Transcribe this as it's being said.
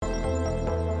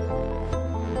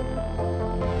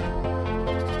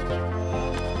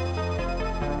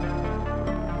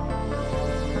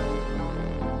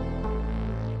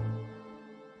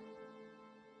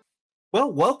Well,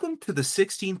 welcome to the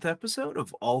 16th episode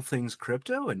of All Things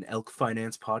Crypto and Elk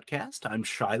Finance Podcast. I'm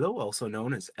Shiloh, also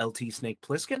known as LT Snake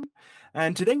Plissken,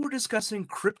 and today we're discussing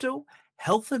crypto,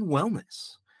 health, and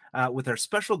wellness with our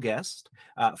special guest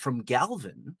from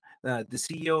Galvin, the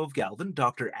CEO of Galvin,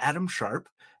 Dr. Adam Sharp,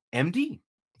 MD.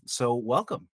 So,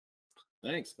 welcome.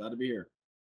 Thanks. Glad to be here.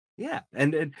 Yeah,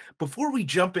 and before we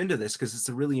jump into this, because it's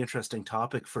a really interesting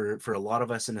topic for a lot of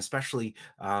us, and especially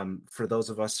for those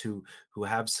of us who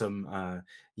have some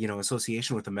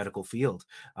association with the medical field,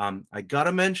 I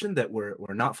gotta mention that we're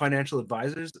not financial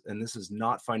advisors, and this is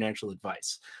not financial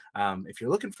advice. If you're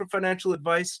looking for financial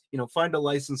advice, find a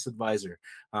licensed advisor.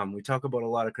 We talk about a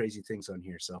lot of crazy things on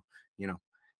here, so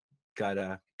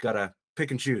gotta pick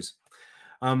and choose.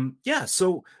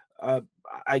 So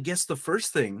I guess the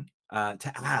first thing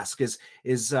to ask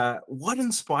is what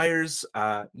inspires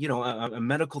a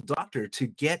medical doctor to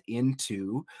get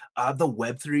into the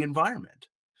Web3 environment?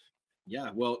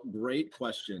 Yeah, well, great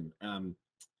question.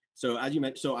 So as you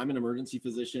mentioned, so I'm an emergency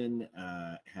physician,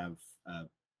 have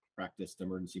practiced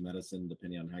emergency medicine,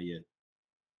 depending on how you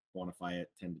quantify it,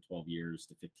 10 to 12 years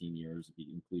to 15 years, if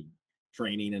you include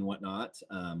training and whatnot.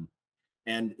 I'll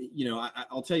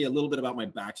tell you a little bit about my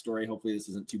backstory. Hopefully this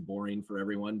isn't too boring for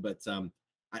everyone, but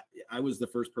I was the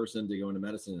first person to go into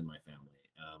medicine in my family.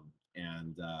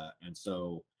 And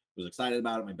so was excited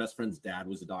about it. My best friend's dad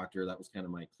was a doctor. That was kind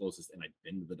of my closest, and I'd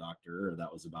been to the doctor.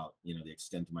 That was about, the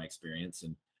extent of my experience,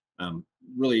 and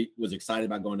really was excited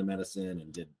about going to medicine,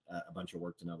 and did a bunch of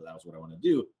work to know that was what I want to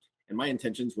do. And my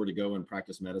intentions were to go and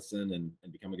practice medicine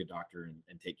and become a good doctor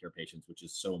and take care of patients, which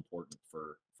is so important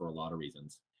for a lot of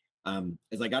reasons.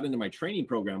 As I got into my training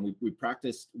program,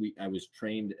 I was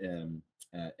trained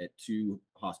at two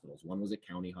hospitals. One was a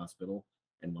county hospital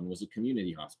and one was a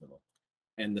community hospital.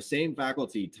 And the same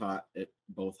faculty taught at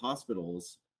both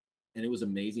hospitals. And it was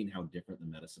amazing how different the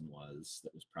medicine was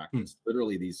that was practiced.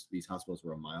 Literally, these hospitals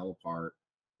were a mile apart,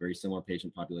 very similar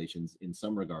patient populations in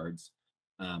some regards.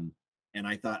 And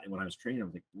I thought, when I was training, I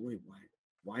was like, boy,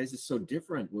 why is this so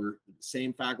different? We're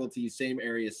same faculty, same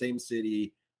area, same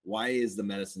city. Why is the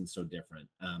medicine so different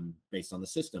based on the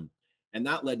system? And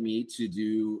that led me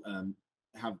to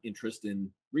have interest in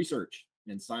research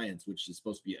and science, which is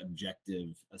supposed to be objective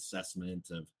assessment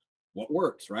of what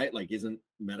works, right? Like, isn't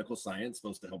medical science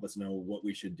supposed to help us know what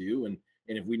we should do? And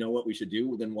if we know what we should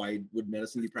do, then why would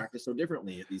medicine be practiced so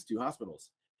differently at these two hospitals?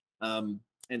 And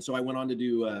so I went on to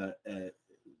do,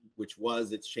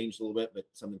 it's changed a little bit, but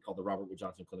something called the Robert Wood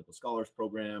Johnson Clinical Scholars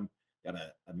Program. Got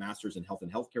a master's in health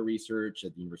and healthcare research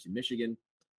at the University of Michigan.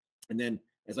 And then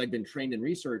as I've been trained in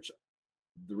research,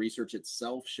 the research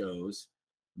itself shows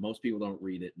most people don't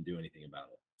read it and do anything about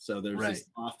it. So there's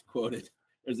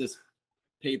this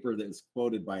paper that's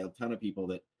quoted by a ton of people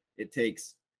that it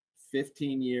takes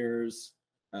 15 years,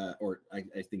 or I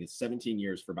think it's 17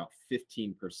 years for about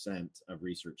 15% of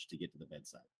research to get to the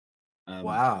bedside.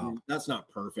 Wow. That's not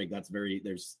perfect.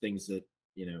 There's things that,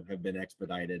 have been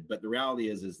expedited, but the reality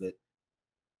is that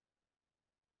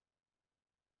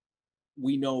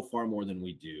we know far more than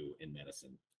we do in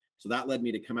medicine. So that led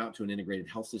me to come out to an integrated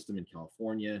health system in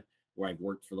California, where I've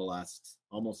worked for the last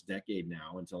almost decade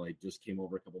now, until I just came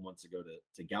over a couple months ago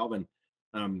to Galvin,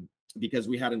 because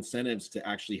we had incentives to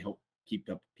actually help keep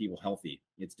people healthy.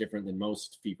 It's different than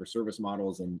most fee-for-service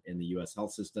models in the U.S.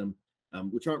 health system,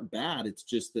 which aren't bad. It's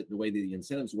just that the way that the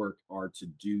incentives work are to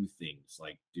do things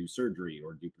like do surgery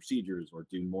or do procedures or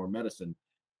do more medicine.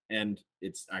 And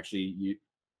it's actually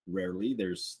rarely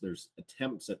there's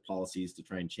attempts at policies to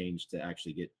try and change to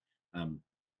actually get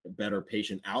better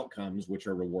patient outcomes, which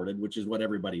are rewarded, which is what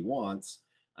everybody wants.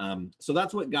 So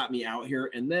that's what got me out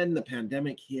here. And then the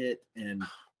pandemic hit and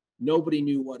nobody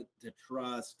knew what to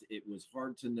trust. It was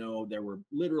hard to know. There were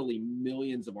literally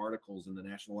millions of articles in the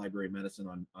National Library of Medicine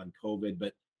on COVID,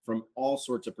 but from all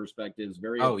sorts of perspectives,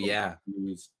 very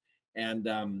news. And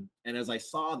as I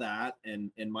saw that,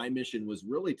 and my mission was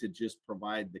really to just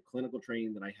provide the clinical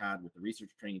training that I had with the research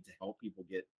training to help people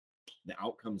get the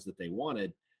outcomes that they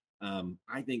wanted.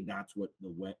 I think that's what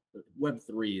the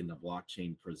Web3 and the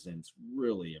blockchain presents,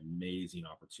 really amazing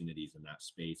opportunities in that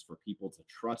space for people to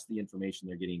trust the information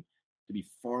they're getting, to be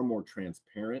far more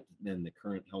transparent than the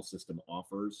current health system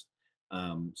offers,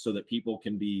 so that people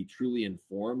can be truly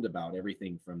informed about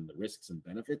everything from the risks and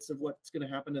benefits of what's going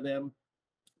to happen to them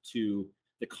to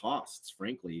the costs,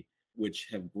 frankly, which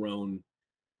have grown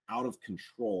out of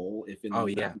control. If in the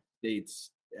United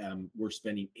States, we're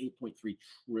spending $8.3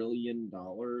 trillion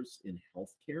in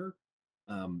healthcare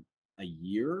a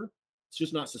year, it's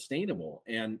just not sustainable.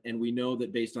 And we know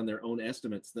that based on their own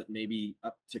estimates that maybe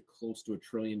up to close to $1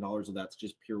 trillion of that's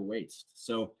just pure waste.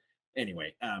 So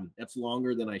anyway, that's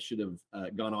longer than I should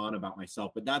have gone on about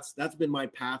myself, but that's been my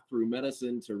path through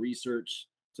medicine to research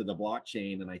to the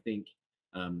blockchain. And I think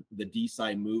the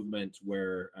DeSci movement,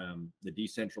 where the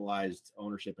decentralized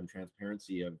ownership and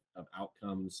transparency of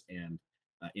outcomes and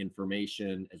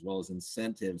information, as well as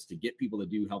incentives to get people to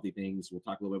do healthy things. We'll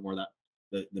talk a little bit more about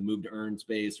the move to earn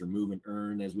space, or move and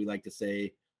earn, as we like to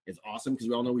say, is awesome, because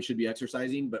we all know we should be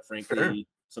exercising, but frankly, Sure.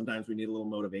 sometimes we need a little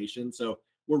motivation. So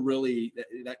we're really,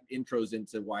 that intros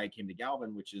into why I came to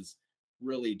Galvin, which is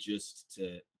really just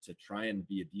to try and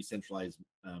be a decentralized.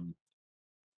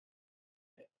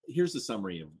 Here's the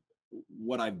summary of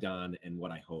what I've done and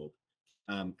what I hope.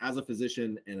 As a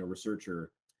physician and a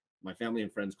researcher, my family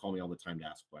and friends call me all the time to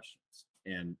ask questions.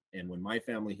 And when my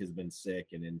family has been sick,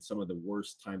 and in some of the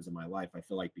worst times of my life, I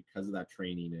feel like because of that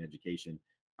training and education,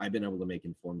 I've been able to make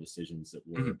informed decisions that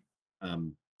were.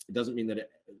 Mhm. It doesn't mean that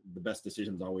the best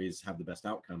decisions always have the best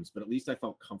outcomes, but at least I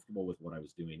felt comfortable with what I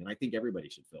was doing. And I think everybody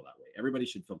should feel that way. Everybody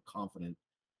should feel confident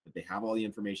that they have all the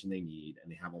information they need,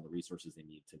 and they have all the resources they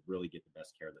need to really get the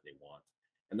best care that they want.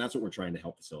 And that's what we're trying to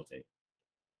help facilitate.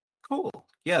 Cool.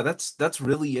 Yeah, that's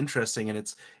really interesting, and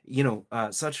it's,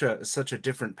 such a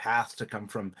different path to come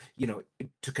from,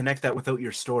 to connect that without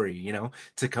your story,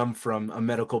 to come from a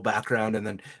medical background and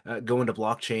then go into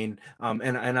blockchain.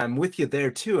 And I'm with you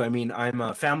there too. I mean, I'm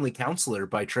a family counselor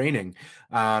by training,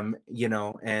 and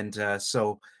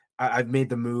so I've made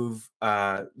the move,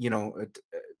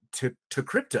 to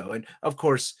crypto, and of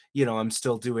course, I'm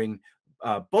still doing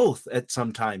both at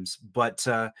sometimes, but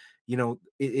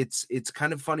it's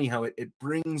kind of funny how it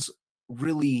brings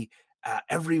really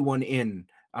everyone in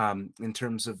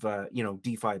terms of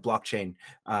DeFi blockchain.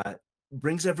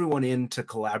 Brings everyone in to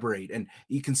collaborate, and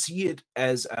you can see it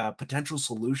as a potential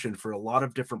solution for a lot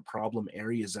of different problem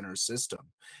areas in our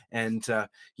system. And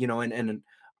and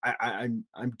I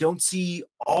don't see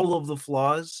all of the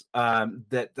flaws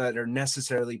that are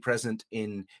necessarily present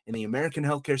in the American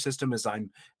healthcare system, as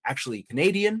I'm actually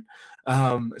Canadian.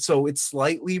 So it's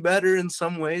slightly better in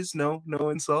some ways. No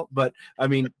insult, but I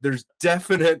mean, there's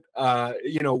definite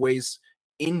ways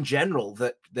in general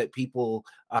that people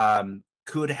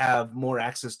could have more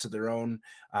access to their own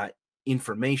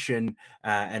information,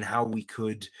 and how we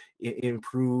could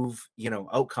improve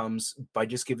outcomes by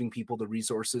just giving people the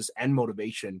resources and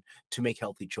motivation to make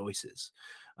healthy choices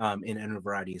in a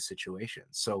variety of situations.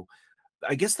 So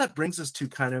I guess that brings us to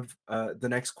kind of the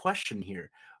next question here.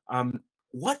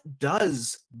 What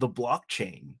does the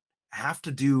blockchain have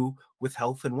to do with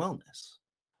health and wellness?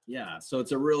 Yeah, so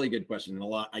it's a really good question. And a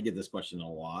lot, I get this question a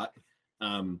lot.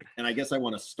 And I guess I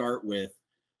want to start with,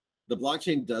 the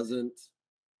blockchain doesn't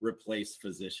replace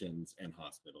physicians and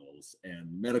hospitals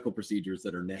and medical procedures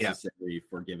that are Yeah. necessary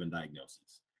for given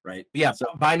diagnoses, right? Yeah, So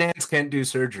Binance can't do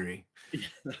surgery. yeah,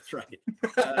 that's right.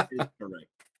 That is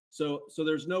correct. So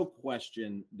there's no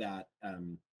question that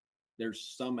there's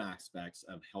some aspects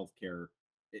of healthcare,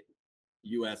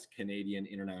 U.S., Canadian,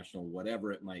 international,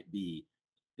 whatever it might be,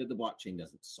 that the blockchain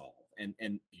doesn't solve.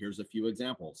 And here's a few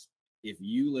examples. If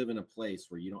you live in a place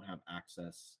where you don't have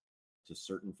access to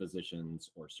certain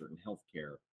physicians or certain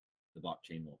healthcare, the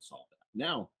blockchain won't solve that.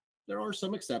 Now, there are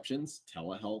some exceptions.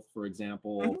 Telehealth, for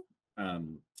example,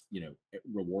 Mhm.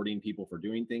 rewarding people for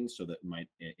doing things so that might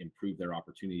improve their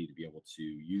opportunity to be able to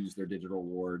use their digital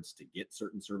rewards to get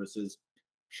certain services.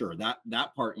 Sure,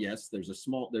 that part, yes, there's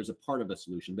a part of the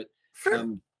solution, Sure.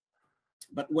 um,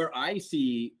 but where I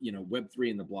see,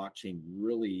 Web3 and the blockchain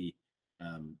really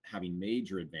having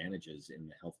major advantages in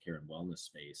the healthcare and wellness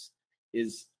space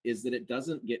is that it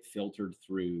doesn't get filtered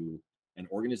through an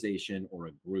organization or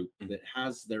a group Mhm. that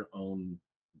has their own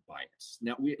bias.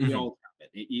 Now we Mhm. all have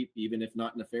it, even if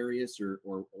not nefarious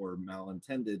or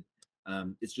malintended.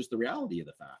 It's just the reality of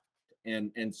the fact,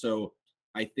 and so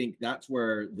I think that's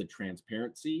where the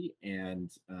transparency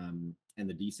and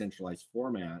the decentralized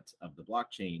format of the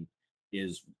blockchain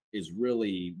is is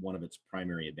really one of its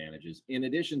primary advantages. In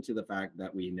addition to the fact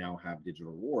that we now have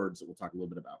digital rewards that we'll talk a little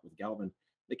bit about with Galvin,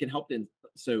 that can help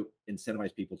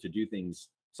incentivize people to do things.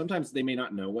 Sometimes they may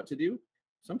not know what to do.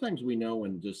 Sometimes we know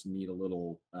and just need a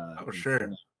little Oh, sure.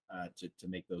 incentive to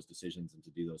make those decisions and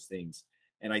to do those things.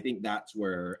 And I think that's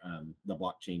where the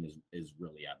blockchain is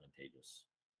really advantageous.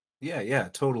 Yeah,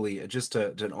 totally. Just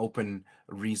an open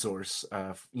resource.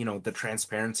 The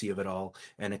transparency of it all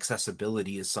and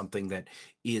accessibility is something that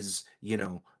is,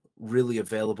 really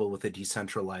available with a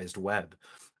decentralized web.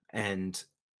 And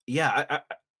yeah,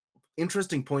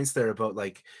 interesting points there about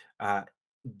like uh,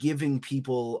 giving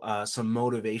people some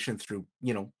motivation through,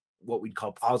 what we'd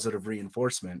call positive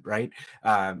reinforcement, right?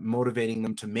 Motivating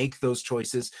them to make those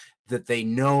choices that they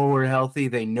know are healthy.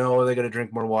 They know they got to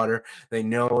drink more water. They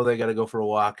know they got to go for a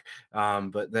walk.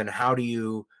 But then how do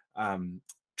you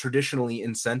traditionally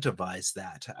incentivize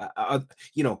that?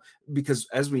 You know, because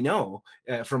as we know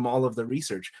from all of the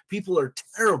research, people are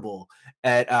terrible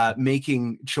at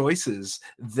making choices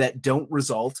that don't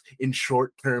result in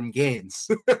short-term gains.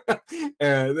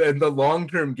 And the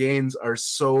long-term gains are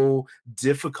so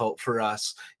difficult for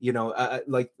us, you know,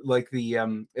 like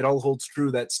the it all holds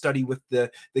true, that study with the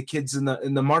kids in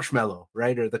the marshmallow,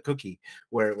 right, or the cookie,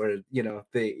 where you know,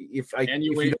 they And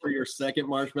you if wait you for your second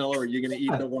marshmallow, or you're going to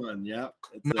eat the one. Yeah.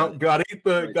 no, gotta eat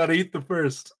the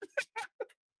first.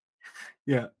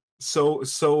 Yeah. So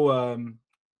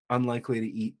unlikely to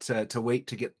eat to wait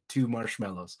to get two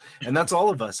marshmallows. And that's all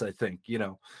of us, I think, you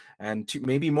know, and two,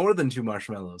 maybe more than two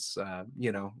marshmallows,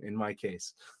 you know, in my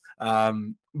case.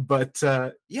 But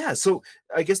yeah, so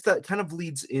I guess that kind of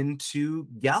leads into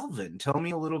Galvin. Tell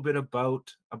me a little bit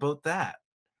about that.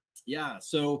 Yeah.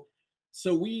 So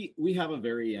we have a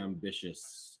very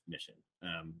ambitious mission.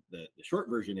 The short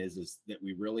version is that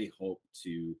we really hope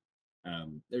to.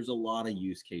 There's a lot of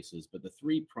use cases, but the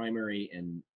three primary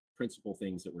and principal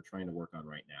things that we're trying to work on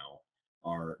right now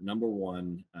are, number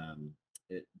one,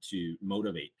 to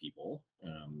motivate people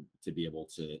to be able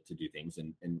to do things,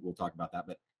 and we'll talk about that,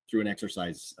 but through an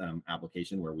exercise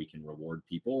application where we can reward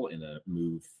people in a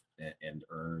move and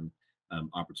earn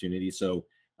opportunity. So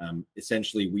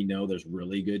essentially, we know there's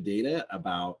really good data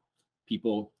about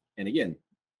people. And again,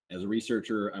 as a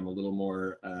researcher, I'm a little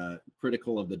more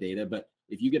critical of the data. But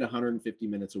if you get 150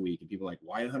 minutes a week, and people are like,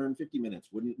 why 150 minutes?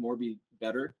 Wouldn't more be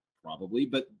better? Probably.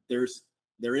 But there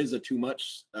is a too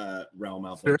much realm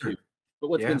out there too. But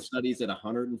what's been studied is at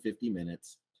 150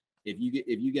 minutes, if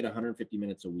you get 150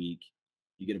 minutes a week,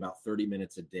 you get about 30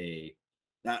 minutes a day.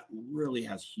 That really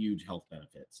has huge health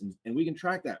benefits, and we can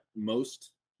track that.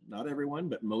 Not everyone,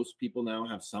 but most people now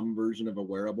have some version of a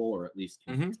wearable, or at least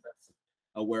can access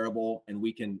a wearable, and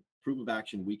we can proof of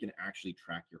action. We can actually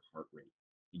track your heart rate.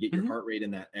 You get your heart rate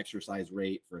and that exercise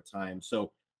rate for a time.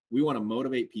 So we want to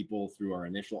motivate people through our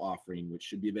initial offering, which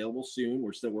should be available soon.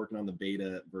 We're still working on the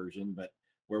beta version, but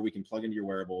where we can plug into your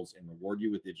wearables and reward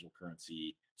you with digital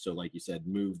currency. So like you said,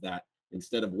 move that,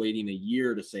 instead of waiting a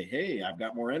year to say, hey, I've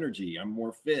got more energy, I'm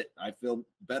more fit, I feel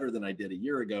better than I did a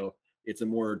year ago. It's a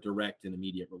more direct and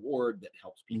immediate reward that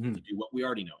helps people to do what we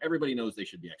already know. Everybody knows they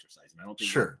should be exercising. I don't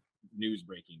think it's news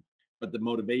breaking, but the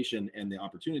motivation and the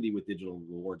opportunity with digital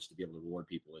rewards to be able to reward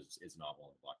people is novel on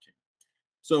the blockchain.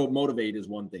 So motivate is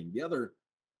one thing. The other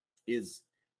is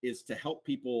to help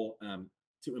people,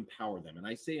 to empower them. And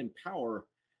I say empower,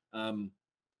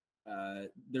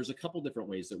 there's a couple different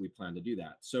ways that we plan to do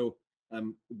that. So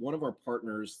one of our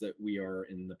partners that we are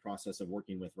in the process of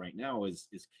working with right now is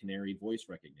Canary Voice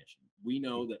Recognition. We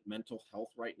know that mental health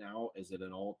right now is at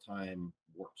an all-time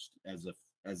worst, as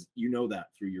you know that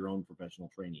through your own professional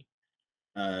training.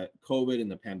 COVID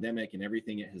and the pandemic and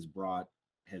everything it has brought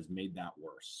has made that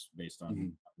worse based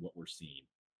on what we're seeing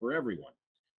for everyone.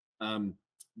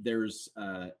 This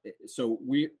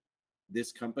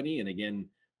company, and again,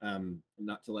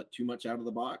 not to let too much out of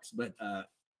the box, but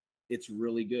it's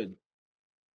really good.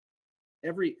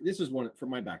 This is one from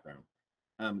my background.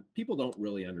 People don't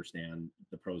really understand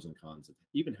the pros and cons of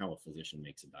even how a physician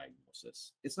makes a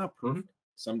diagnosis. It's not perfect.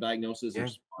 Some diagnoses are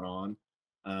spot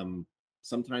on.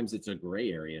 Sometimes it's a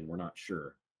gray area and we're not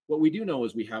sure. What we do know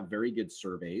is we have very good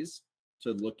surveys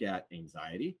to look at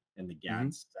anxiety, and the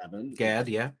GAD-7.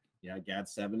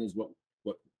 GAD-7 is what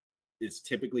is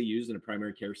typically used in a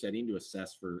primary care setting to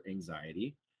assess for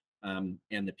anxiety. And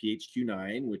the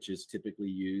PHQ-9, which is typically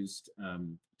used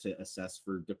to assess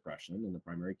for depression in the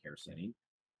primary care setting.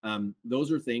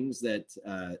 Those are things that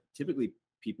typically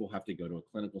people have to go to a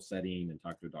clinical setting and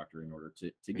talk to a doctor in order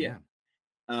to get.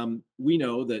 We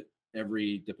know that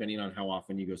depending on how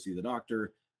often you go see the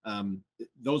doctor,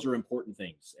 those are important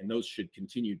things, and those should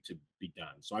continue to be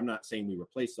done. So I'm not saying we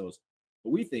replace those, but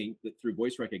we think that through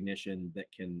voice recognition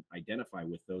that can identify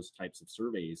with those types of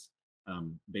surveys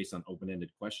based on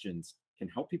open-ended questions can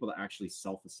help people to actually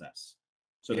self-assess.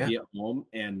 So to be at home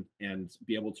and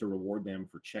be able to reward them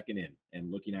for checking in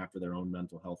and looking after their own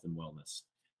mental health and wellness.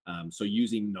 So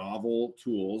using novel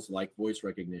tools like voice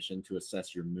recognition to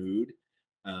assess your mood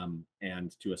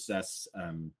and to assess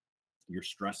your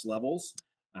stress levels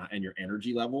and your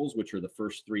energy levels, which are the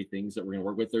first three things that we're going to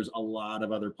work with. There's a lot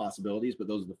of other possibilities, but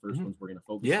those are the first ones we're going to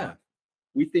focus on.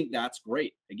 We think that's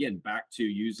great. Again, back to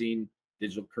using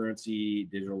digital currency,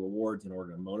 digital rewards in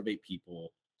order to motivate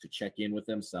people to check in with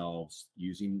themselves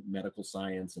using medical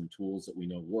science and tools that we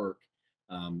know work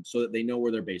so that they know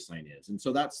where their baseline is. And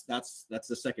so that's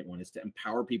the second one, is to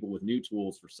empower people with new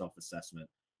tools for self-assessment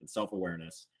and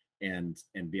self-awareness, and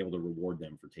be able to reward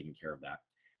them for taking care of that.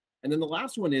 And then the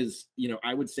last one is,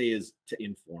 I would say, is to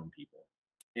inform people.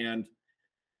 And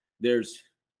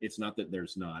it's not that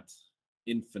there's not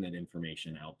infinite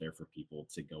information out there for people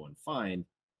to go and find,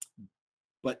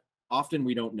 but often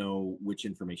we don't know which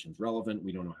information is relevant.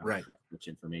 We don't know which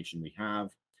information we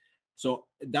have. So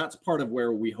that's part of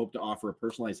where we hope to offer a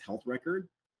personalized health record,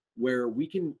 where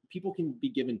people can be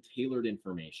given tailored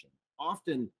information.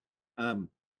 Often,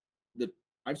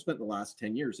 I've spent the last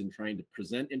 10 years in trying to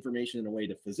present information in a way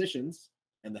to physicians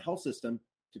and the health system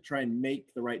to try and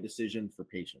make the right decision for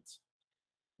patients.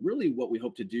 Really, what we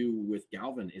hope to do with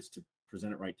Galvin is to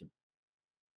present it right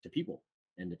to people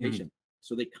and to patients.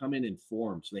 So they come in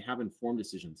informed, so they have informed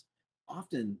decisions.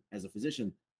 Often, as a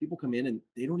physician, people come in and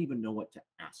they don't even know what to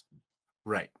ask me.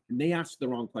 Right. And they ask the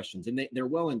wrong questions, and they're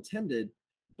well intended,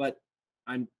 but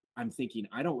I'm thinking,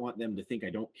 I don't want them to think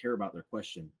I don't care about their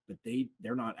question, but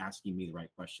they're not asking me the right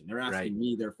question. They're asking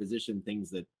me, their physician, things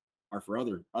that are for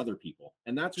other people.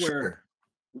 And that's where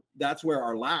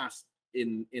our last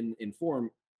in Inform,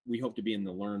 we hope to be in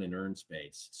the learn and earn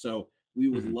space. So we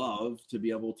would love to be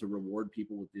able to reward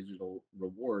people with digital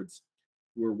rewards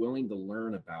who are willing to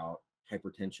learn about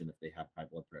hypertension if they have high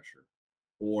blood pressure,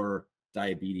 or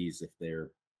diabetes if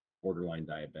they're borderline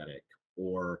diabetic,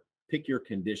 or pick your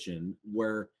condition,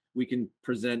 where we can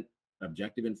present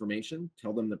objective information,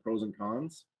 tell them the pros and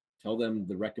cons, tell them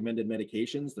the recommended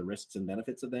medications, the risks and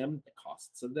benefits of them, the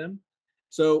costs of them.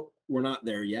 So we're not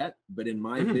there yet, but in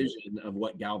my vision of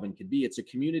what Galvin could be, it's a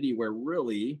community where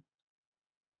really,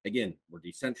 again, we're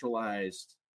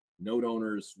decentralized, node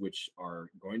owners, which are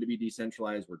going to be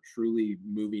decentralized. We're truly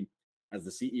moving, as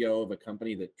the CEO of a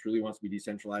company that truly wants to be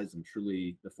decentralized and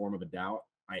truly the form of a DAO.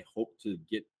 I hope to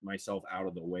get myself out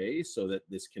of the way so that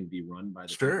this can be run by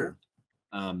the people.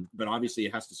 But obviously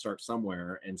it has to start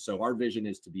somewhere. And so our vision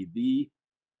is to be the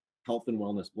health and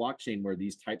wellness blockchain where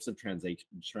these types of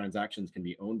transactions can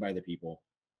be owned by the people,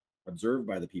 observed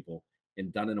by the people,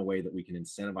 and done in a way that we can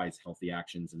incentivize healthy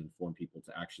actions and inform people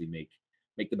to actually make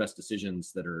the best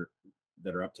decisions that are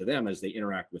up to them as they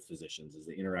interact with physicians, as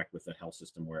they interact with the health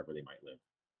system wherever they might live.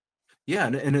 Yeah,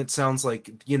 and it sounds like,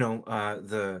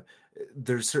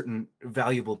 there's certain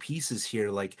valuable pieces here,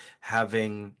 like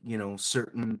having,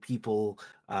 certain people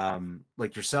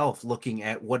like yourself looking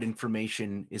at what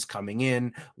information is coming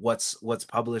in, what's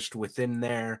published within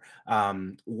there,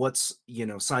 what's,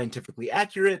 scientifically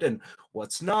accurate and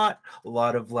what's not. A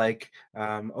lot of like,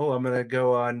 I'm going to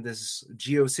go on this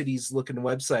GeoCities looking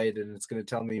website and it's going to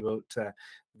tell me about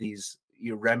these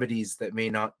remedies that may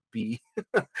not be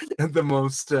the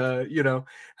most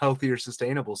healthy or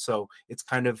sustainable. So it's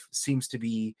kind of seems to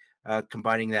be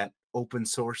combining that open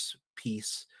source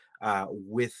piece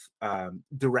with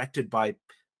directed by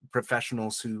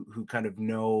professionals who kind of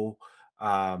know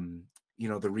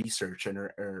the research and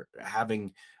are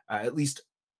having at least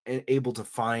able to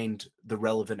find the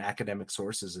relevant academic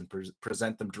sources and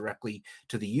present them directly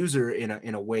to the user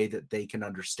in a way that they can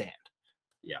understand.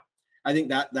 Yeah, I think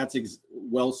that's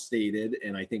well stated,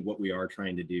 and I think what we are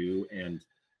trying to do. And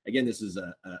again, this is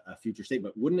a future state,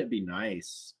 but wouldn't it be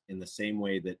nice in the same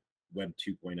way that Web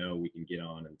 2.0, we can get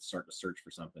on and start to search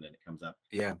for something and it comes up?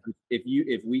 Yeah.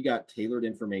 If we got tailored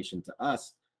information to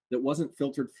us that wasn't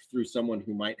filtered through someone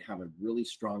who might have a really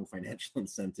strong financial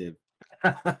incentive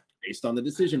based on the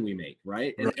decision we make,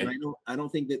 right? And I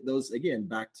don't think that those, again,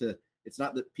 back to, it's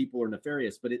not that people are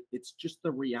nefarious, but it's just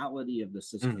the reality of the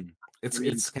system.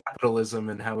 It's capitalism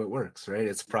and how it works, right?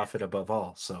 It's profit above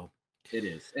all. So it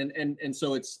is. And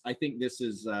so I think this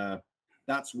is,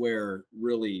 that's where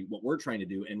really what we're trying to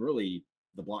do, and really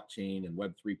the blockchain and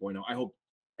Web 3.0,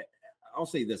 I'll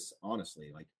say this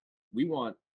honestly, like, we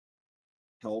want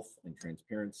health and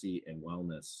transparency and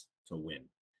wellness to win.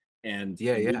 And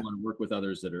we want to work with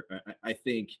others that are, I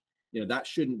think, that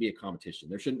shouldn't be a competition.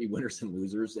 There shouldn't be winners and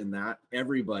losers in that.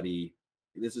 Everybody,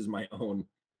 this is my own,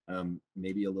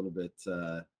 maybe a little bit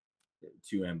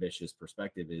too ambitious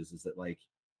perspective, is that, like,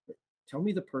 tell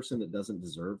me the person that doesn't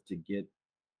deserve to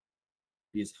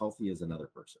be as healthy as another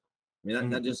person. I mean,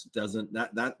 that just doesn't,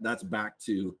 that's back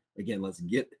to, again, let's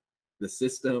get the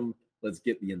system, let's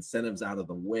get the incentives out of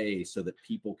the way so that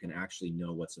people can actually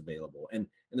know what's available. And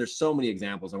there's so many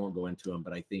examples, I won't go into them,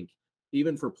 but I think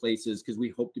even for places, because we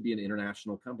hope to be an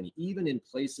international company, even in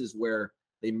places where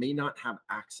they may not have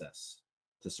access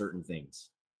to certain things,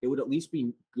 it would at least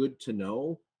be good to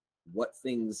know what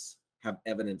things have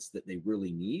evidence that they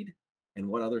really need and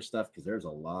what other stuff, because there's a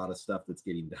lot of stuff that's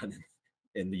getting done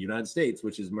in the United States,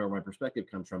 which is where my perspective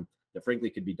comes from, that frankly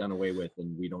could be done away with,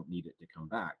 and we don't need it to come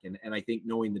back. And I think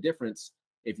knowing the difference,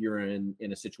 if you're in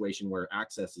a situation where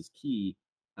access is key,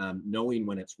 knowing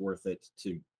when it's worth it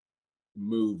to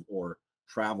move or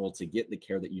travel to get the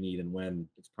care that you need and when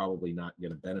it's probably not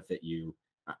going to benefit you,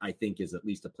 I think is at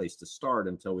least a place to start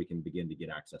until we can begin to get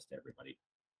access to everybody.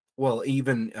 Well,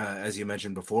 even as you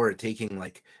mentioned before, it taking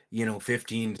like,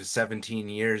 15 to 17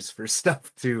 years for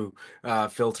stuff to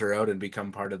filter out and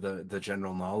become part of the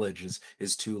general knowledge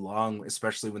is too long,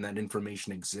 especially when that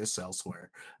information exists elsewhere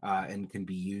and can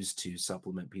be used to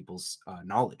supplement people's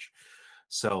knowledge.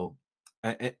 So,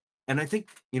 a- and I think,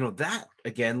 that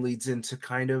again leads into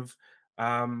kind of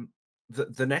um,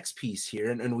 the next piece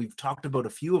here, and we've talked about a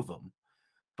few of them,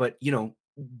 but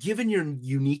given your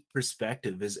unique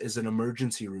perspective as an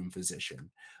emergency room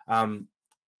physician, um,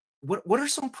 what are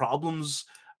some problems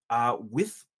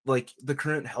with like the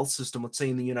current health system, let's say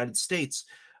in the United States,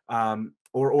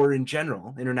 or in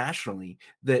general internationally,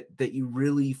 that you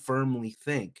really firmly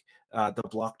think the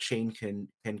blockchain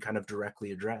can kind of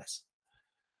directly address?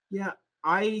 Yeah,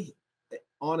 I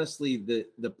honestly,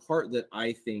 the part that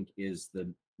I think is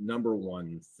the number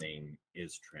one thing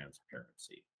is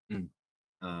transparency. Mm.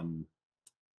 Um,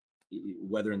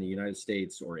 whether in the United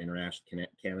States or international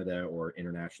Canada or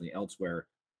internationally elsewhere,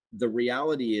 the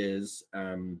reality is,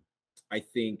 I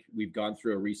think we've gone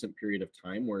through a recent period of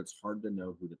time where it's hard to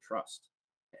know who to trust.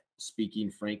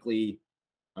 Speaking frankly,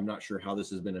 I'm not sure how this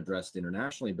has been addressed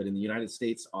internationally, but in the United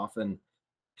States, often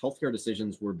healthcare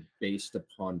decisions were based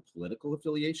upon political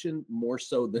affiliation more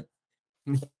so than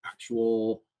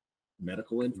actual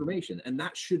medical information, and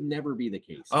that should never be the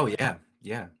case. Oh yeah,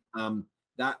 yeah. Um,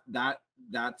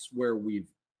 that's where we've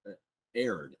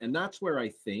erred, and that's where I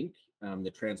think the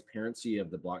transparency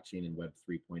of the blockchain and Web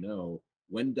 3.0,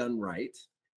 when done right,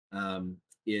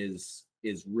 is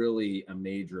really a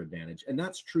major advantage, and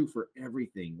that's true for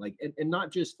everything. Like, and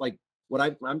not just like what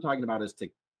I'm talking about is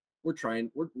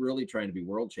we're really trying to be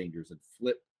world changers and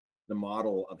flip the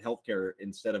model of healthcare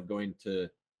instead of going to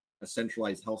a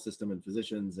centralized health system and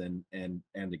physicians and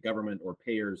the government or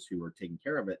payers who are taking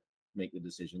care of it make the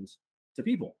decisions to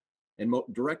people and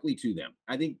directly to them.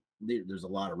 I think there's a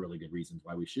lot of really good reasons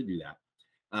why we should do that.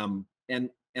 And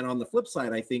on the flip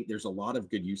side, I think there's a lot of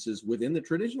good uses within the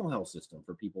traditional health system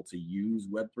for people to use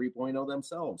Web 3.0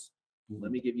 themselves. Mm-hmm.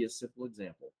 Let me give you a simple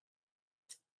example.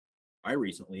 I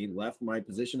recently left my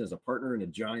position as a partner in a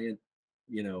giant,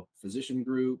 physician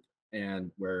group,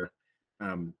 and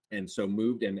so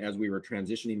moved. And as we were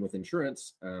transitioning with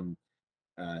insurance,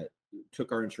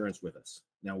 took our insurance with us.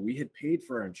 Now, we had paid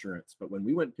for our insurance, but when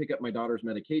we went to pick up my daughter's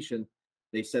medication,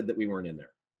 they said that we weren't in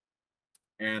there.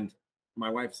 And my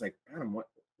wife's like, Adam, what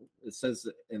it says,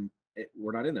 and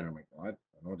we're not in there. I'm like, well, I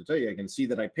don't know what to tell you. I can see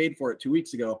that I paid for it 2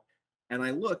 weeks ago. And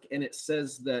I look, and it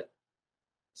says that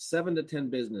 7 to 10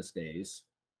 business days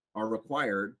are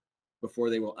required before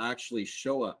they will actually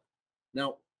show up.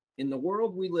 Now, in the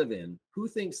world we live in, who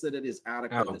thinks that it is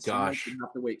adequate that someone should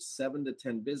have to wait 7 to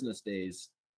 10 business days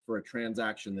for a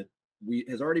transaction that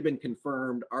has already been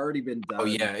confirmed, already been done? Oh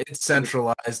yeah, it's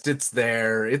centralized. It's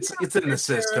there. It's in the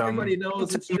system. Everybody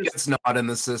knows it's not in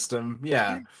the system.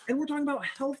 Yeah. And we're talking about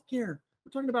healthcare.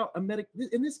 We're talking about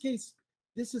in this case,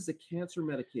 this is a cancer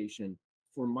medication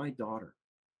for my daughter.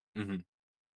 Mm-hmm.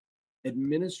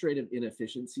 Administrative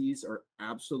inefficiencies are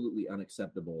absolutely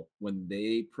unacceptable when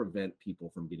they prevent people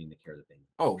from getting the care that they need.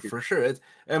 Oh, for sure.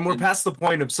 And we're past the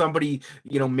point of somebody,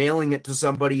 mailing it to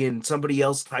somebody and somebody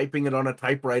else typing it on a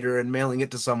typewriter and mailing it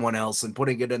to someone else and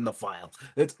putting it in the file.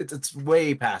 It's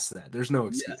way past that. There's no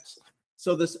excuse. Yes.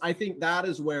 So I think that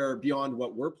is where beyond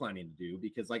what we're planning to do,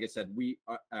 because like I said, we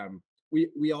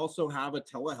also have a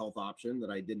telehealth option that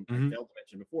I failed to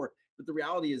mention before. But the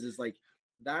reality is like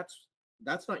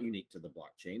that's not unique to the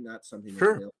blockchain. That's something that's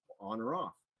available on or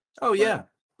off. Oh, yeah.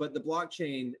 But the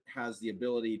blockchain has the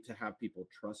ability to have people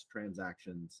trust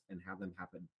transactions and have them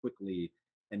happen quickly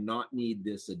and not need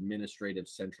this administrative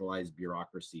centralized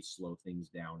bureaucracy slow things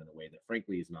down in a way that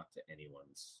frankly is not to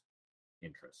anyone's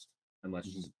interest, unless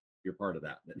you're part of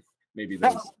that. Then maybe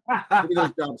those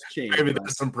jobs change. Maybe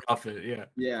there's some profit. Yeah.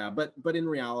 Yeah. But in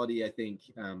reality, I think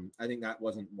that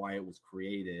wasn't why it was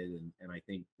created. And I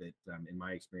think that in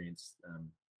my experience,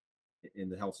 in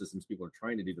the health systems, people are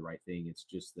trying to do the right thing. It's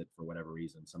just that for whatever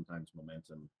reason, sometimes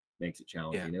momentum makes it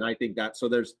challenging. Yeah. And I think that, so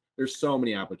there's so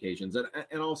many applications.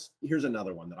 And also, here's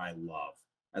another one that I love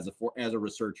as a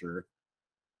researcher.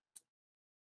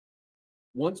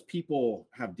 Once people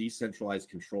have decentralized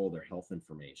control of their health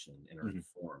information and are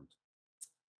informed,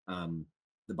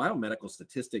 the biomedical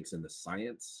statistics and the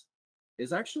science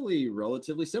is actually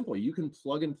relatively simple. You can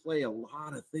plug and play a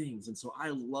lot of things. And so I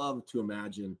love to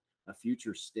imagine a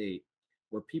future state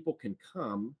where people can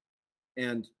come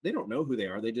and they don't know who they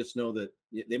are. They just know that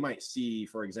they might see,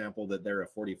 for example, that they're a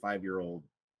 45-year-old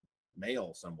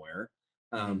male somewhere,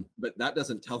 but that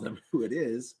doesn't tell them who it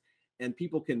is. And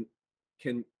people can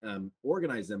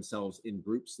organize themselves in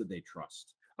groups that they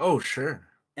trust. Oh, sure.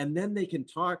 And then they can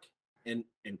talk and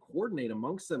coordinate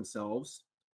amongst themselves.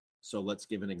 So let's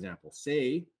give an example.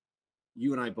 Say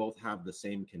you and I both have the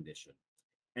same condition,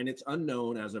 and it's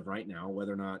unknown as of right now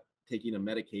whether or not taking a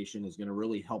medication is going to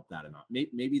really help that or not.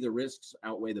 Maybe the risks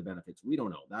outweigh the benefits. We don't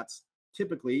know. That's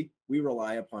typically, we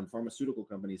rely upon pharmaceutical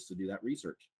companies to do that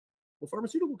research. Well,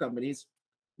 pharmaceutical companies,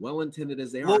 well-intended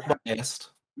as they are, biased.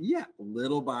 Yeah,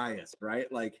 little biased,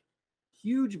 right? Like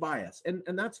huge bias. And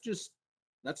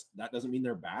that doesn't mean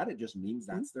they're bad. It just means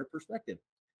that's their perspective.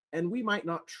 And we might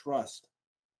not trust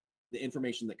the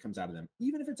information that comes out of them,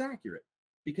 even if it's accurate,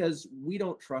 because we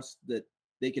don't trust that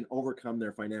they can overcome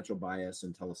their financial bias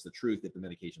and tell us the truth if the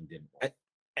medication didn't work.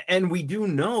 And we do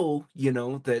know,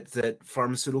 that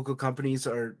pharmaceutical companies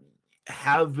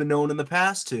have been known in the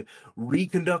past to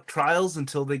reconduct trials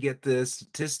until they get the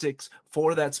statistics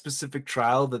for that specific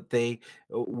trial that they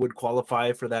would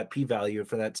qualify for that p-value,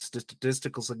 for that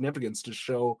statistical significance to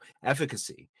show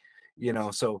efficacy.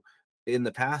 So in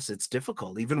the past, it's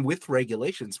difficult. Even with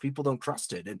regulations, people don't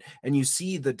trust it. And you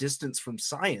see the distance from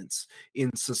science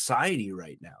in society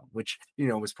right now, which,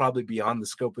 is probably beyond the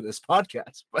scope of this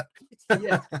podcast. But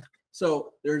yeah.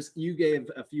 So you gave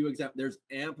a few examples. There's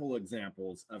ample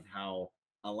examples of how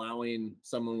allowing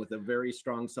someone with a very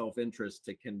strong self-interest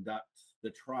to conduct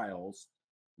the trials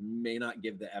may not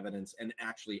give the evidence and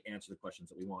actually answer the questions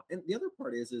that we want. And the other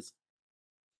part is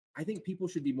I think people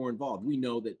should be more involved. We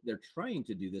know that they're trying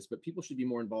to do this, but people should be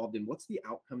more involved in what's the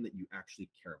outcome that you actually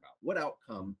care about. What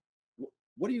outcome?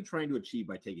 What are you trying to achieve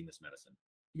by taking this medicine?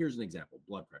 Here's an example: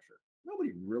 blood pressure.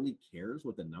 Nobody really cares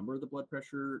what the number of the blood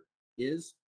pressure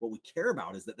is. What we care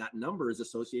about is that number is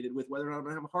associated with whether or not I'm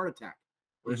going to have a heart attack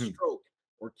or a stroke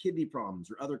or kidney problems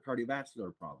or other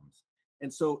cardiovascular problems.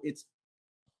 And so it's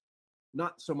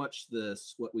not so much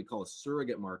what we call a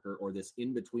surrogate marker or this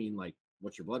in between, like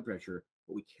what's your blood pressure.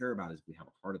 What we care about is if we have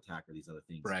a heart attack or these other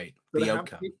things. Right. So the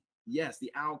outcome. Yes,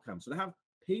 the outcome. So to have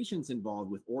patients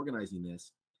involved with organizing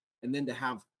this, and then to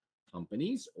have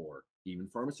companies or even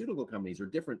pharmaceutical companies or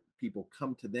different people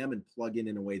come to them and plug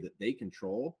in a way that they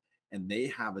control, and they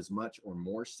have as much or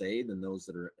more say than those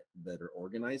that are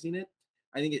organizing it.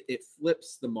 I think it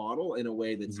flips the model in a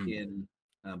way that's in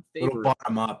favor.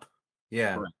 Bottom up.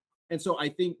 Yeah. Correct. And so I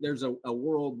think there's a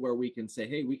world where we can say,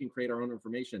 hey, we can create our own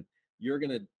information.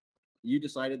 You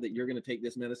decided that you're going to take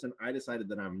this medicine. I decided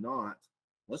that I'm not.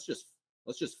 Let's just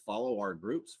follow our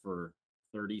groups for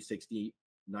 30, 60,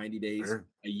 90 days, sure,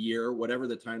 a year, whatever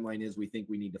the timeline is we think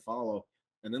we need to follow.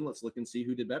 And then let's look and see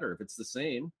who did better. If it's the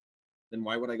same, then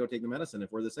why would I go take the medicine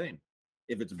if we're the same?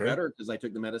 If it's better because I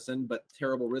took the medicine, but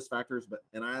terrible risk factors,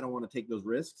 and I don't want to take those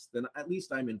risks, then at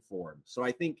least I'm informed. So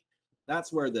I think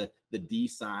that's where the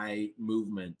DeSci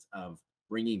movement of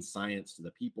bringing science to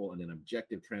the people in an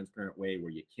objective, transparent way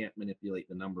where you can't manipulate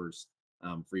the numbers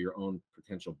for your own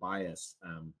potential bias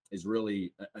is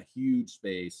really a huge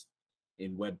space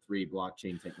in Web3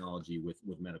 blockchain technology with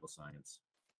medical science.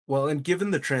 Well, and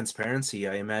given the transparency,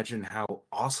 I imagine how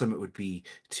awesome it would be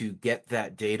to get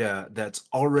that data that's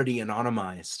already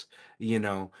anonymized,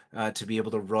 to be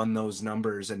able to run those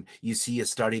numbers. And you see a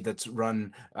study that's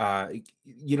run,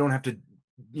 you don't have to,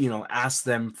 ask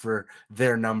them for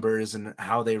their numbers and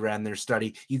how they ran their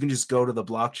study. You can just go to the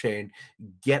blockchain,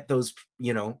 get those,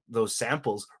 those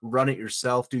samples, run it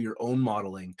yourself, do your own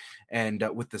modeling, and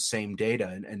with the same data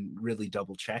and really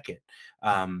double check it.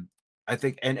 I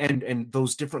think, and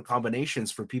those different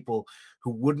combinations for people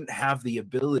who wouldn't have the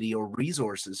ability or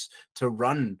resources to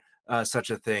run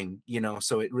such a thing,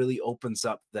 so it really opens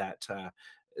up that,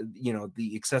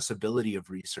 the accessibility of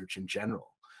research in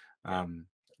general,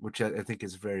 which I think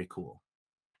is very cool.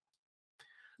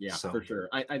 Yeah, for sure.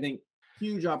 I think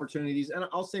huge opportunities. And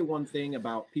I'll say one thing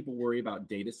about people worry about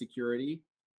data security.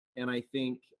 And I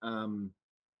think the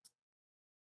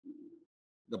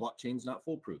blockchain's not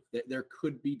foolproof. There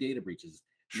could be data breaches.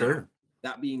 Sure.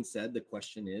 Now, that being said, the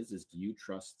question is do you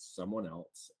trust someone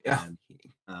else? Yeah.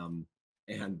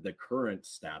 And the current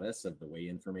status of the way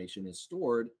information is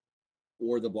stored,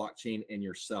 or the blockchain and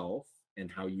yourself and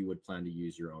how you would plan to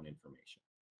use your own information?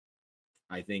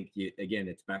 I think, again,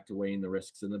 it's back to weighing the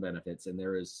risks and the benefits. And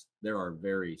there are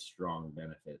very strong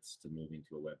benefits to moving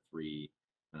to a Web3,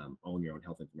 own your own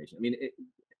health information. I mean,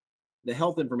 the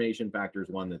health information factor is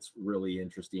one that's really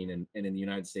interesting. And in the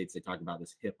United States, they talk about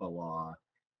this HIPAA law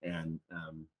and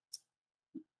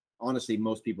honestly,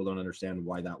 most people don't understand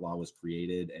why that law was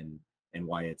created and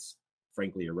why it's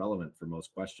frankly irrelevant for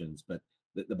most questions. But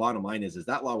the bottom line is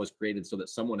that law was created so that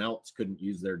someone else couldn't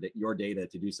use your data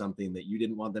to do something that you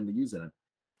didn't want them to use it on.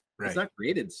 It's Right. not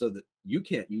created so that you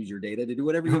can't use your data to do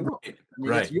whatever you want. Right. I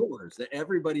mean, it's Right. yours. That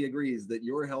everybody agrees that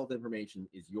your health information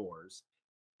is yours,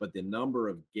 but the number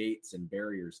of gates and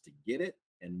barriers to get it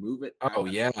and move it Oh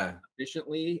yeah.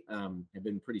 efficiently have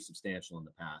been pretty substantial in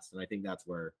the past. And I think that's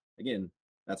where, again,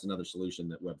 that's another solution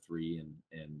that Web3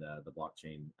 and the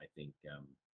blockchain, I think,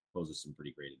 poses some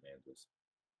pretty great advantages.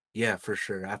 Yeah, for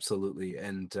sure. Absolutely.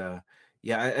 And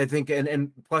yeah, I think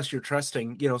and plus you're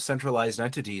trusting, you know, centralized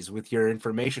entities with your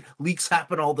information. Leaks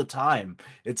happen all the time.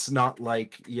 It's not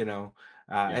like, you know,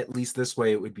 Yeah. at least this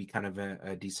way it would be kind of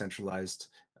a decentralized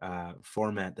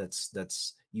format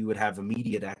that's you would have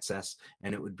immediate access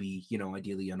and it would be, you know,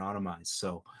 ideally anonymized.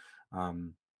 So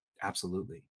um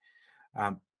absolutely.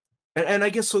 Um and I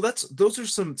guess so that's those are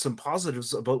some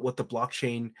positives about what the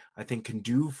blockchain I think can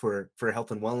do for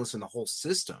health and wellness and the whole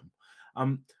system.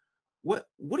 Um, what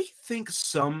do you think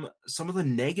some of the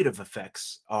negative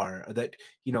effects are that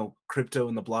you know crypto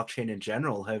and the blockchain in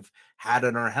general have had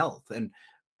on our health? And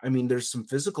I mean, there's some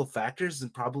physical factors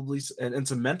and probably and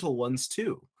some mental ones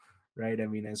too, right? I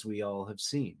mean, as we all have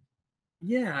seen.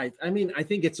 Yeah, I mean, I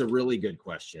think it's a really good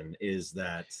question. Is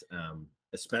that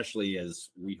especially as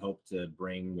we hope to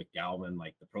bring with Galvin,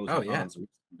 like the pros Oh and yeah, cons,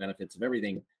 benefits of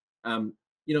everything. Um,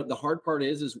 the hard part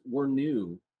is we're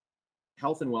new.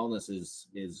 Health and wellness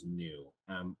is new.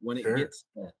 When it sure, gets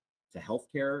to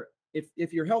healthcare,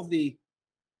 if you're healthy,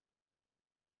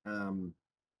 um,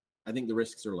 I think the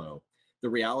risks are low. The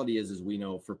reality is we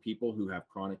know for people who have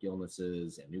chronic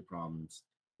illnesses and new problems,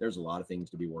 there's a lot of things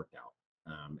to be worked out,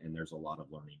 and there's a lot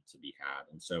of learning to be had.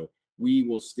 And so we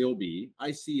will still be.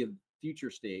 I see a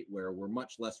future state where we're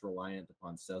much less reliant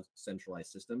upon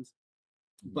centralized systems,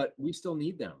 but we still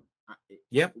need them.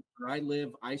 yep, Where I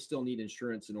live, I still need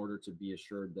insurance in order to be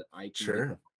assured that I can get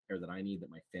the sure, care that I need, that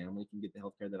my family can get the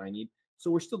health care that I need. So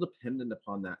we're still dependent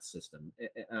upon that system.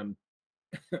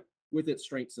 With its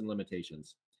strengths and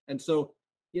limitations. And so,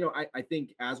 I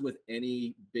think as with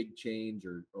any big change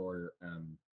or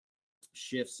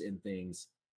shifts in things,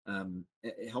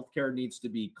 healthcare needs to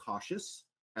be cautious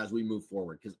as we move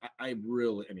forward. Because I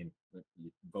really, I mean,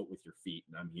 you vote with your feet,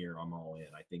 and I'm here, I'm all in.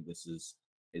 I think this is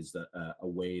a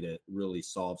way to really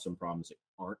solve some problems that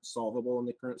aren't solvable in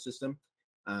the current system.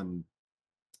 Um,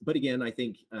 but again, I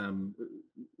think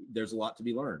there's a lot to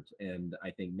be learned, and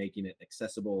I think making it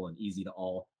accessible and easy to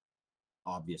all,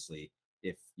 obviously,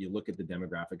 if you look at the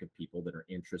demographic of people that are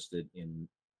interested in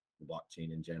the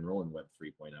blockchain in general and Web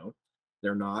 3.0,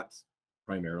 they're not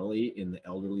primarily in the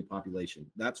elderly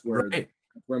population. That's right,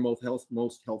 where most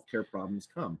healthcare problems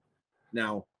come.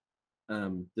 Now,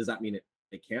 does that mean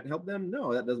it can't help them?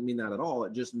 No, that doesn't mean that at all.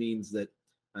 It just means that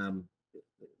um,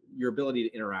 your ability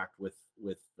to interact with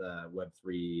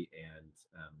Web3 and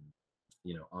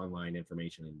online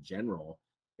information in general,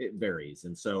 it varies.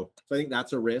 And so I think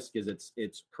that's a risk. Is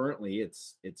it's currently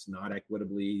it's not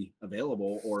equitably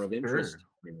available or of interest sure. to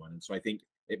everyone. And so I think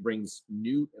it brings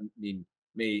new. I mean,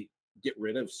 may get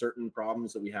rid of certain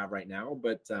problems that we have right now,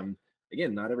 but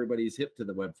again, not everybody's hip to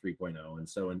the Web 3.0, and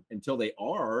so until they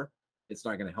are, it's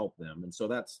not going to help them. And so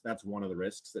that's one of the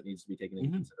risks that needs to be taken into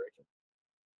Mhm. consideration.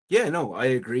 Yeah, no, I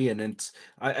agree, and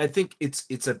I think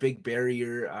it's a big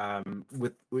barrier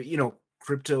with you know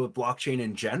crypto blockchain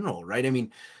in general, right? I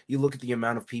mean, you look at the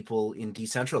amount of people in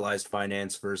decentralized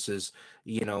finance versus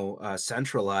you know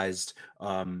centralized,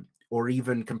 or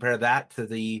even compare that to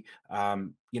the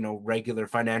you know regular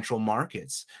financial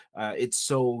markets. It's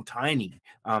so tiny,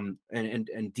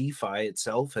 and DeFi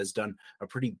itself has done a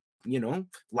pretty you know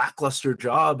lackluster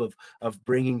job of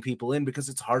bringing people in because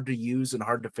it's hard to use and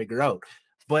hard to figure out.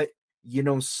 But you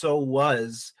know, so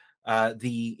was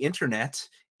the internet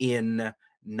in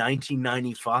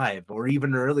 1995 or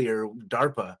even earlier,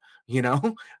 DARPA, you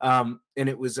know, and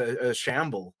it was a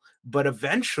shamble. But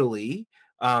eventually,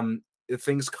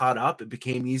 things caught up. It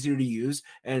became easier to use,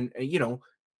 and you know,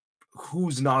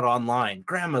 who's not online?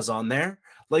 Grandma's on there,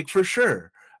 like for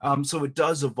sure. So it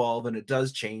does evolve and it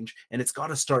does change, and it's got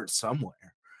to start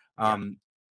somewhere, Yeah. um,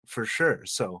 for sure.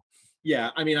 So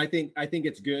Yeah, I mean, I think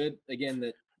it's good again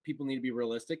that people need to be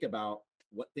realistic about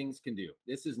what things can do.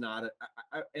 This is not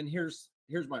and here's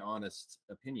my honest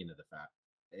opinion of the fact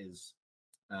is,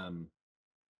 um,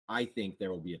 I think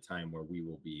there will be a time where we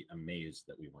will be amazed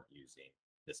that we weren't using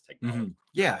this technology. mhm.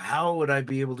 Yeah, how would I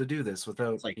be able to do this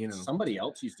without It's like you know? somebody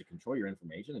else used to control your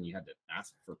information, and you had to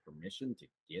ask for permission to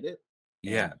get it,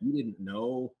 and Yeah, you didn't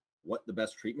know what the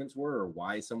best treatments were or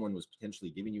why someone was potentially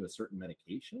giving you a certain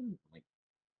medication. Like,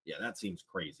 Yeah, that seems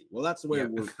crazy. Well, that's the way Yeah.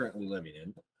 we're currently living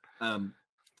in. Um,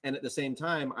 and at the same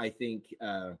time, I think,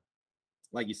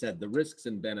 like you said, the risks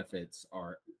and benefits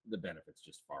are the benefits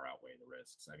just far outweigh the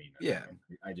risks. I mean, Yeah.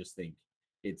 I just think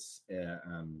it's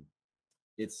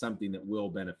it's something that will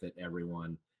benefit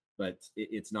everyone, but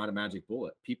it's not a magic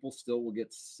bullet. People still will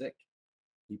get sick.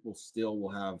 People still will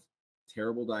have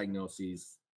terrible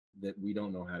diagnoses that we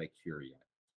don't know how to cure yet.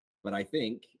 But I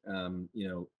think,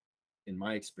 in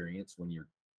my experience, when you're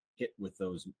hit with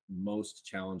those most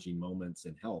challenging moments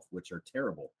in health, which are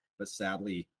terrible, but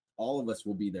sadly, all of us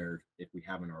will be there if we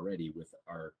haven't already with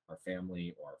our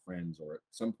family or our friends or at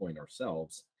some point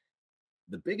ourselves.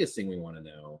 The biggest thing we want to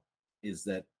know is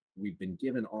that we've been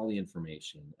given all the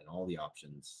information and all the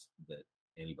options that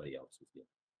anybody else was given.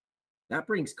 That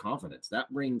brings confidence,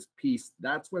 that brings peace.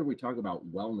 That's where we talk about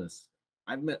wellness.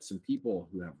 I've met some people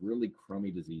who have really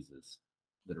crummy diseases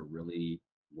that are really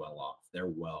well off. They're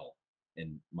well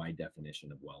in my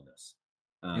definition of wellness.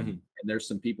 Mhm. And there's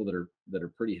some people that are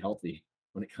pretty healthy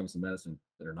when it comes to medicine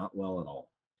that are not well at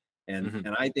all. And Mhm.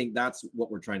 and I think that's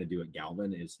what we're trying to do at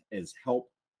Galvin is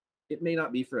help. It may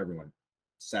not be for everyone.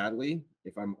 Sadly,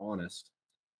 if I'm honest,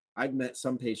 I've met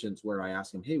some patients where I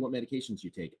ask them, "Hey, what medications you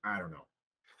take?" I don't know.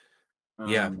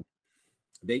 Yeah. Um,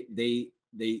 they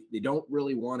don't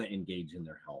really want to engage in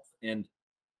their health, and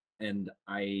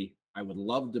I would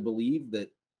love to believe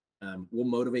that we'll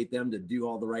motivate them to do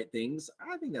all the right things.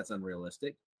 I think that's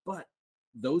unrealistic, but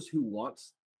those who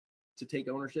want to take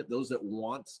ownership, those that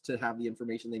want to have the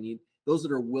information they need, those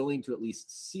that are willing to at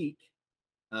least seek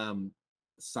um,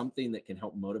 something that can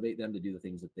help motivate them to do the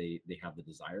things that they have the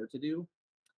desire to do.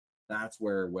 That's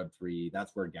where Web3,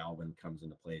 that's where Galvin comes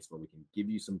into place, where we can give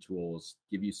you some tools,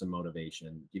 give you some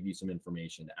motivation, give you some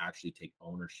information to actually take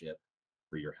ownership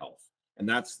for your health. And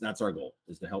that's our goal,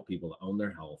 is to help people to own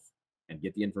their health and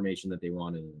get the information that they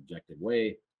want in an objective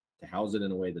way, to house it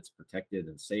in a way that's protected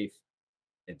and safe,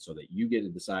 and so that you get to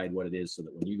decide what it is, so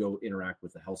that when you go interact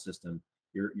with the health system,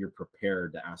 you're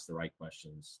prepared to ask the right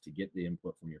questions, to get the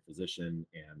input from your physician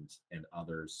and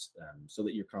others, so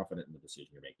that you're confident in the decision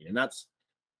you're making. And that's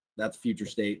future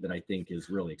state that I think is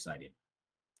really exciting.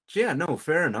 Yeah, no,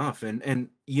 fair enough. And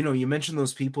you mentioned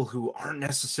those people who aren't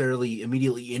necessarily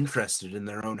immediately interested in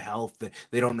their own health.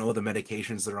 They don't know the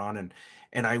medications they're on,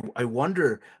 and I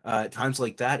wonder at times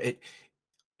like that.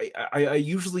 I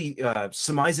usually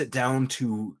surmise it down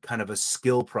to kind of a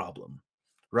skill problem,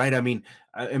 right? I mean,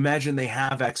 imagine they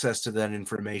have access to that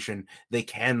information, they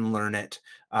can learn it,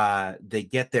 they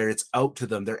get there, it's out to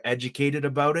them, they're educated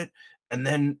about it, and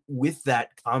then with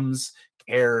that comes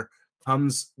care,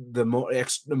 comes the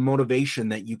motivation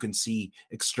that you can see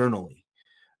externally.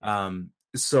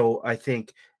 So I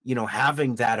think,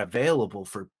 having that available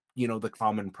for, the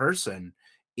common person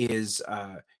is,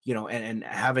 and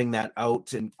having that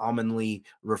out and commonly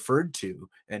referred to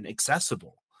and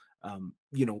accessible,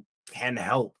 can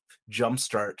help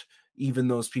jumpstart even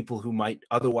those people who might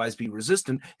otherwise be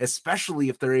resistant, especially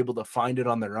if they're able to find it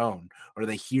on their own or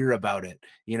they hear about it,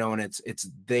 and it's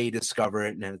they discover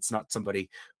it and it's not somebody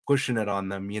pushing it on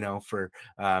them, for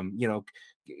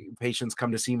patients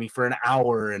come to see me for an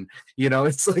hour and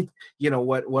it's like,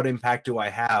 what impact do I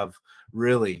have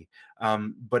really?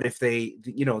 But if they,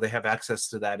 they have access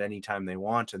to that anytime they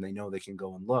want and they know they can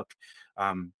go and look,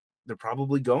 they're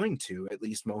probably going to, at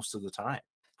least most of the time.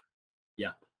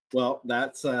 Yeah. Well,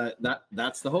 that's the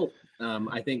hope.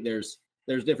 I think there's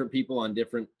different people on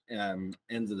different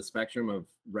ends of the spectrum of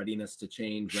readiness to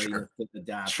change, Sure. readiness to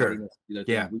adapt, Sure. readiness to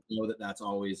do Yeah. things. We know that that's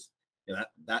always,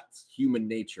 that's human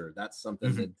nature. That's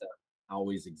something that Mhm.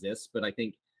 always exists. But I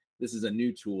think this is a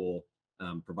new tool,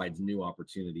 provides new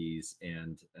opportunities,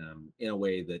 and in a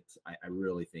way that I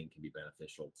really think can be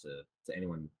beneficial to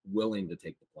anyone willing to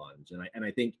take the plunge. And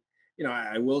I think,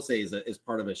 I will say, as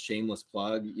part of a shameless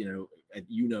plug, you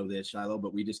know this, Shiloh,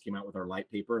 but we just came out with our light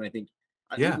paper, and I think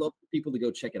we'd Yeah. love for people to go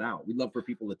check it out. We'd love for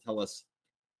people to tell us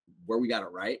where we got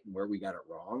it right and where we got it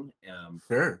wrong.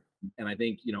 Sure. And I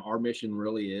think, our mission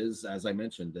really is, as I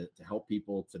mentioned, to help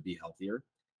people to be healthier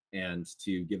and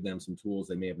to give them some tools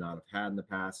they may have not have had in the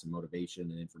past, some motivation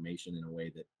and information in a way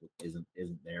that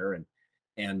isn't there.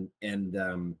 And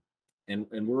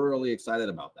we're really excited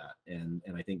about that. And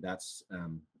I think that's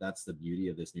the beauty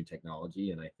of this new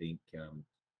technology. And I think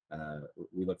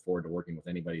we look forward to working with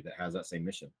anybody that has that same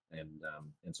mission. And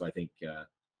so I think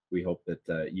we hope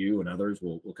that you and others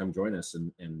will come join us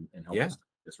and help Yeah. us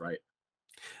get this right.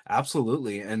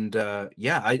 Absolutely. And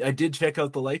yeah, I did check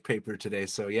out the light paper today.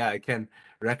 So yeah, I can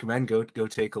recommend go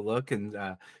take a look. And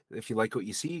if you like what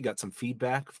you see, you got some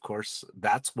feedback. Of course,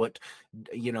 that's what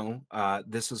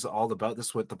this is all about. This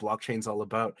is what the blockchain's all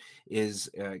about is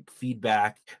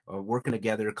feedback, working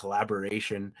together,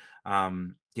 collaboration.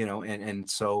 And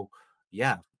so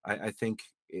yeah, I think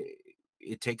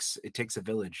it takes a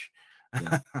village.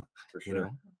 Yeah, for you sure.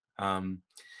 know. Um,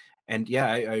 and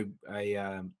yeah,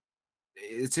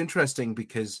 it's interesting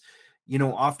because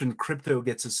often crypto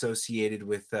gets associated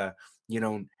with a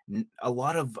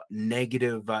lot of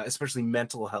negative, especially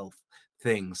mental health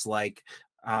things like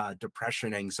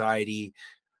depression, anxiety,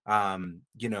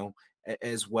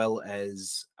 as well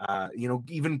as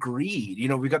even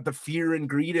greed. We got the fear and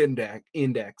greed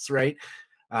index, right?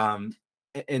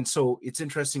 And so it's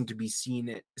interesting to be seeing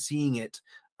it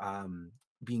um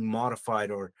being modified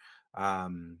or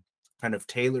um kind of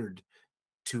tailored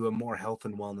to a more health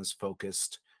and wellness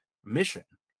focused mission,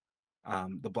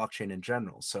 the blockchain in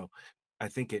general. So I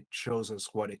think it shows us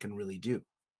what it can really do.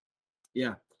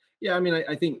 Yeah. Yeah. I mean,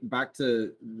 I think back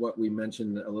to what we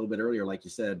mentioned a little bit earlier, like you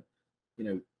said, you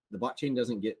know, the blockchain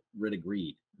doesn't get rid of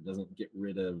greed, it doesn't get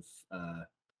rid of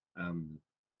um,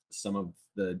 some of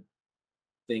the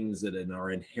things that in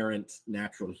our inherent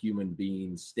natural human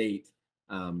being state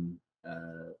um,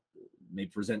 uh, may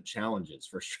present challenges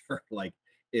for sure. Like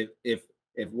if if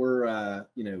we're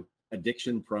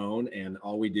addiction prone and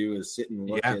all we do is sit and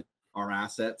look Yeah, at our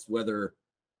assets, whether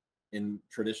in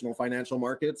traditional financial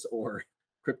markets or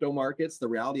crypto markets, the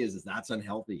reality is that's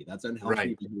unhealthy. That's unhealthy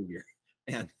right. behavior,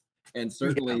 and and Yeah.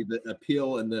 certainly the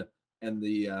appeal and the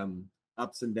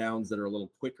ups and downs that are a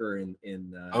little quicker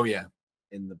Oh yeah.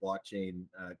 in the blockchain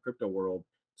crypto world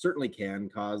certainly can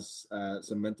cause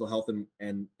some mental health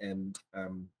and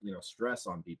stress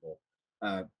on people.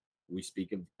 Uh, we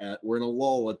speak of we're in a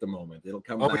lull at the moment. It'll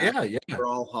come Oh back. yeah. Yeah. We're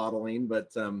all hodling,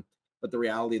 but the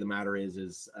reality of the matter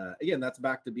is again, that's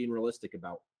back to being realistic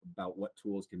about what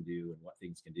tools can do and what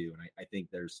things can do. And I think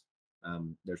there's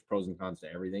pros and cons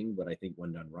to everything, but I think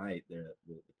when done right, the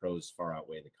pros far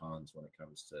outweigh the cons when it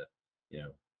comes to you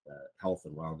know health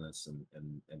and wellness and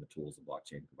the tools the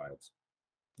blockchain provides.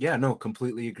 Yeah. No,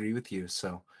 completely agree with you.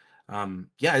 So,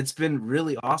 yeah, it's been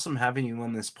really awesome having you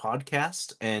on this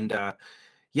podcast. And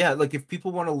yeah, like if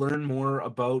people want to learn more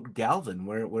about Galvin,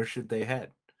 where should they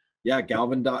head? Yeah,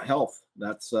 Galvin.health.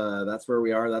 That's where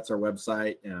we are. That's our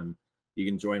website, and you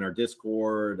can join our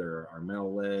Discord or our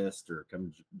mail list, or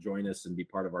come join us and be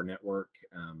part of our network.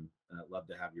 Love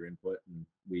to have your input, and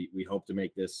we hope to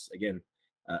make this again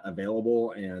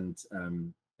available and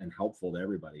helpful to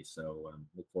everybody. So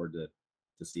look forward to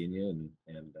seeing you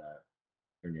and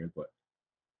hearing your input.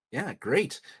 Yeah,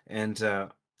 great. And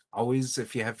always,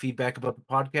 if you have feedback about the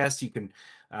podcast, you can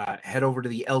head over to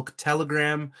the Elk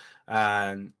Telegram,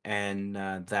 and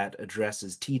that address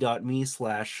is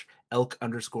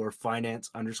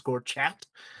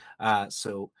t.me/elk_finance_chat.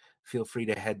 So feel free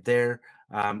to head there,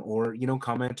 or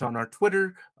comment on our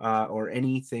Twitter, or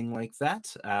anything like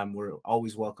that. We're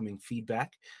always welcoming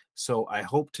feedback. So I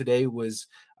hope today was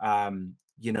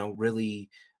really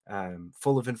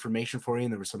full of information for you,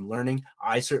 and there was some learning.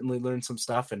 I certainly learned some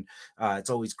stuff, and it's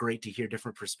always great to hear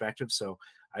different perspectives. So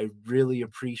I really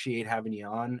appreciate having you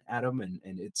on, Adam, and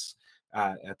it's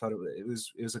I thought it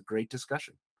was a great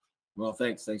discussion. Well,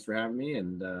 thanks for having me,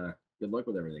 and good luck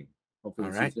with everything. Hopefully,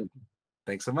 All we'll see you right, soon.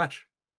 thanks so much.